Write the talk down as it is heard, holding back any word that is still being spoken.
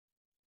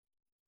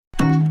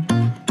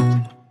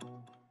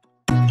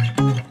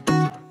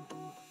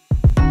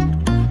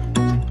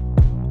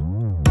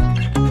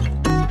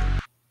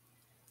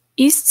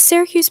East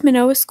Syracuse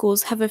Minoa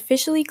schools have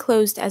officially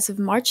closed as of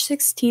March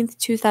 16,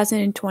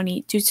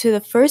 2020 due to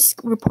the first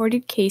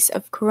reported case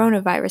of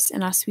coronavirus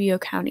in Oswego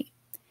County.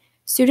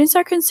 Students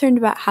are concerned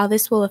about how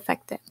this will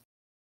affect them.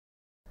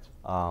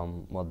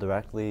 Well,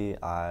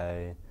 directly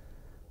I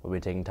will be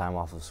taking time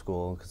off of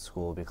school because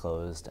school will be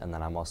closed, and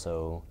then I'm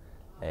also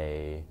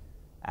a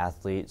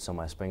athlete, so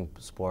my spring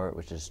sport,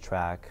 which is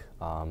track,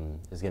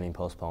 is getting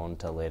postponed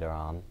till later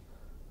on.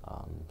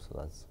 So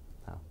that's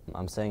how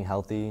I'm staying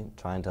healthy,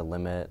 trying to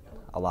limit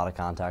a lot of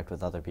contact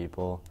with other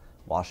people,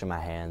 washing my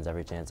hands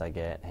every chance I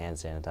get, hand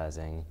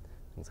sanitizing,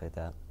 things like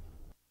that.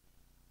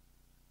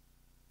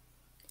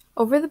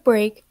 Over the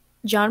break,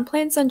 John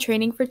plans on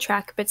training for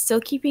track but still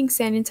keeping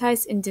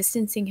sanitized and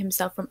distancing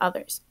himself from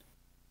others.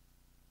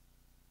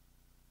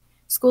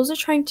 Schools are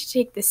trying to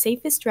take the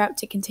safest route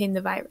to contain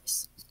the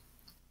virus.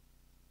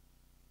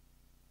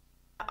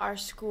 Our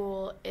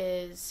school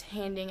is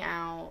handing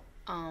out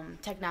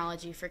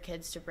technology for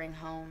kids to bring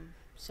home.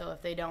 So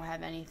if they don't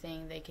have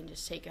anything, they can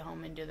just take it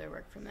home and do their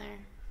work from there.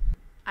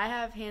 I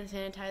have hand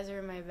sanitizer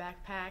in my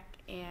backpack,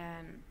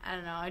 and I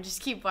don't know, I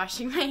just keep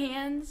washing my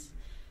hands.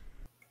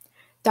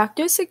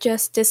 Doctors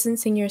suggest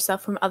distancing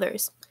yourself from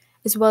others,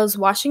 as well as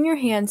washing your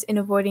hands and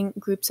avoiding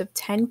groups of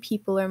 10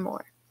 people or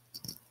more.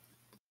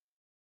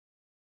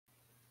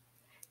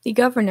 The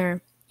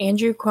governor,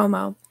 Andrew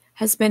Cuomo,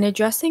 has been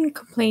addressing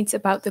complaints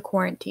about the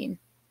quarantine.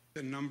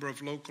 A number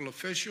of local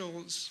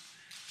officials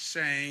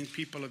saying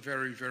people are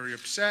very, very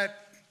upset.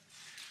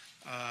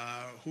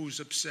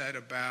 Who's upset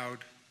about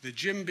the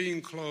gym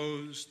being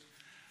closed?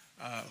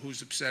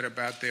 Who's upset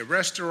about their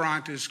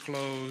restaurant is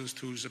closed?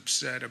 Who's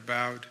upset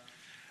about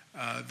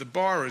the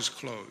bar is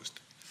closed?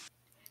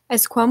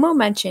 As Cuomo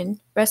mentioned,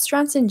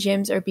 restaurants and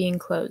gyms are being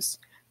closed.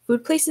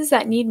 Food places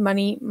that need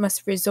money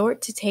must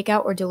resort to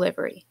takeout or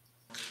delivery.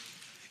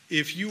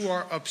 If you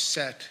are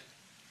upset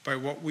by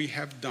what we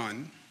have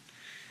done,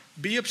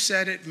 be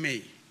upset at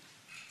me.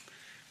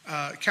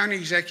 County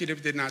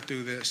executive did not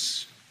do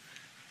this.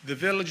 The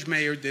village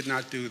mayor did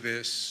not do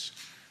this.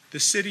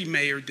 The city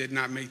mayor did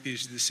not make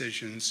these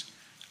decisions.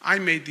 I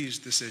made these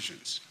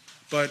decisions.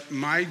 But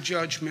my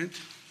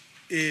judgment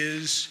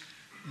is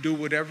do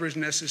whatever is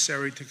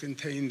necessary to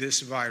contain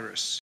this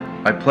virus.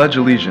 I pledge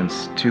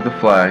allegiance to the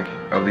flag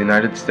of the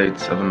United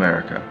States of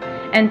America,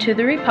 and to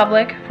the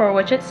republic for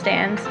which it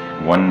stands,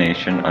 one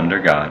nation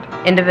under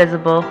God,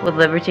 indivisible, with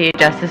liberty and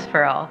justice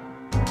for all.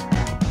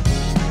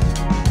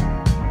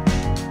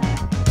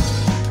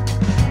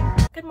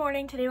 Good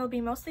morning. Today will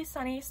be mostly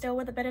sunny, still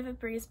with a bit of a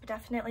breeze, but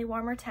definitely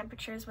warmer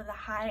temperatures with a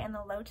high in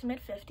the low to mid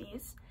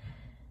 50s.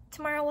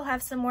 Tomorrow we'll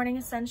have some morning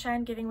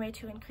sunshine giving way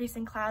to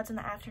increasing clouds in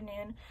the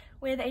afternoon,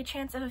 with a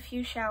chance of a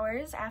few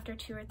showers after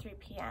 2 or 3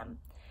 p.m.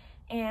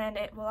 And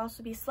it will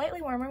also be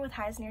slightly warmer with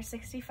highs near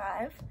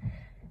 65.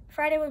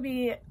 Friday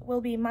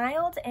will be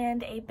mild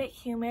and a bit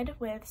humid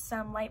with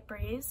some light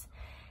breeze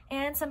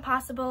and some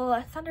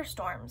possible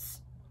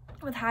thunderstorms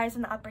with highs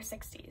in the upper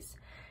 60s.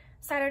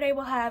 Saturday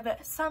we'll have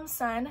some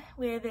sun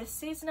with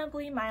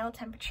seasonably mild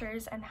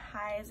temperatures and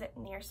highs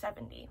near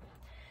 70.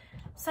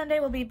 Sunday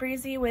will be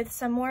breezy with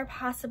some more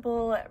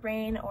possible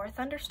rain or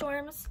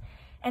thunderstorms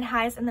and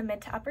highs in the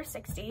mid to upper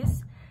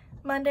 60s.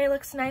 Monday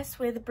looks nice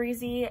with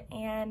breezy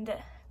and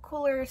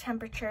cooler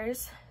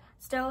temperatures.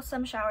 Still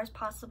some showers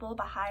possible,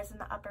 but highs in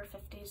the upper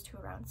 50s to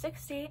around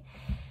 60.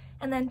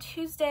 And then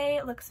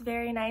Tuesday looks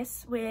very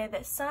nice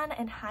with sun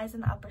and highs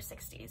in the upper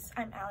 60s.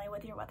 I'm Allie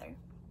with your weather.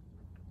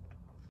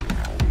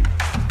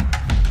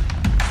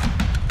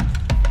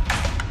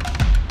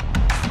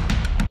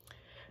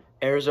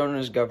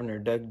 Arizona's Governor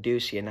Doug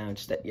Ducey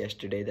announced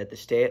yesterday that the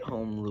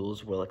stay-at-home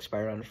rules will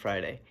expire on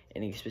Friday,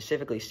 and he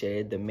specifically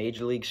stated the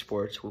major league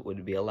sports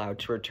would be allowed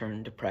to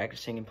return to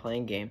practicing and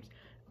playing games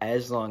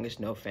as long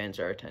as no fans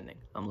are attending.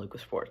 I'm Luke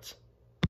with Sports.